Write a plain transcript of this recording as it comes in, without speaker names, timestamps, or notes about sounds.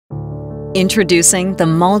Introducing the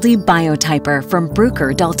MALDI Biotyper from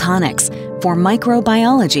Bruker Daltonics for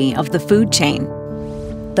microbiology of the food chain.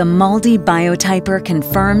 The MALDI Biotyper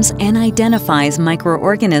confirms and identifies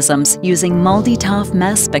microorganisms using MALDI-TOF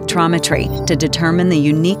mass spectrometry to determine the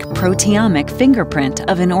unique proteomic fingerprint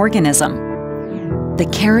of an organism. The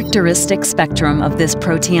characteristic spectrum of this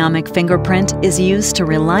proteomic fingerprint is used to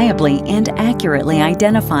reliably and accurately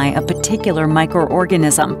identify a particular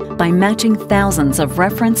microorganism by matching thousands of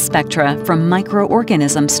reference spectra from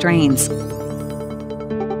microorganism strains.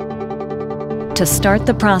 To start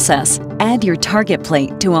the process, add your target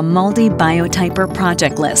plate to a MALDI Biotyper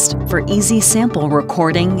project list for easy sample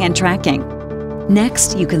recording and tracking.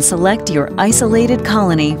 Next, you can select your isolated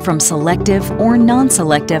colony from selective or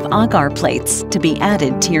non-selective agar plates to be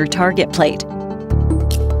added to your target plate.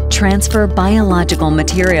 Transfer biological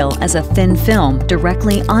material as a thin film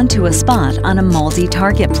directly onto a spot on a MALDI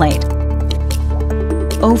target plate.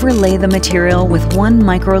 Overlay the material with 1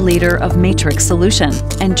 microliter of matrix solution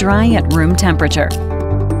and dry at room temperature.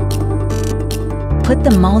 Put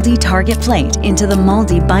the MALDI target plate into the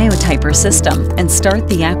MALDI Biotyper system and start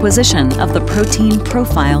the acquisition of the protein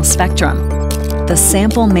profile spectrum. The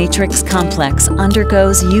sample matrix complex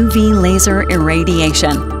undergoes UV laser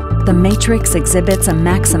irradiation. The matrix exhibits a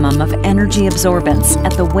maximum of energy absorbance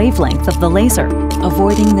at the wavelength of the laser,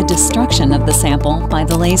 avoiding the destruction of the sample by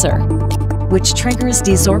the laser, which triggers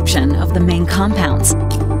desorption of the main compounds.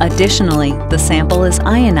 Additionally, the sample is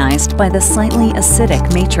ionized by the slightly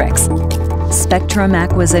acidic matrix. Spectrum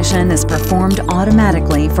acquisition is performed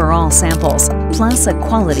automatically for all samples, plus a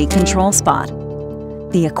quality control spot.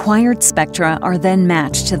 The acquired spectra are then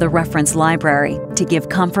matched to the reference library to give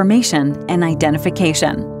confirmation and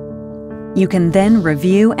identification. You can then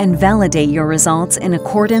review and validate your results in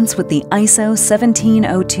accordance with the ISO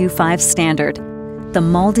 17025 standard. The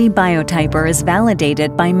MALDI Biotyper is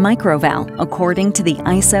validated by Microval according to the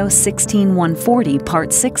ISO 16140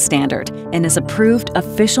 Part 6 standard and is approved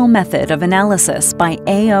official method of analysis by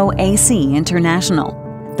AOAC International.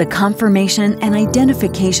 The confirmation and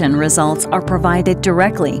identification results are provided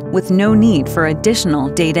directly with no need for additional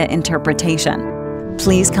data interpretation.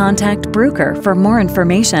 Please contact Bruker for more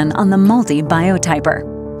information on the MALDI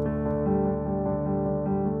Biotyper.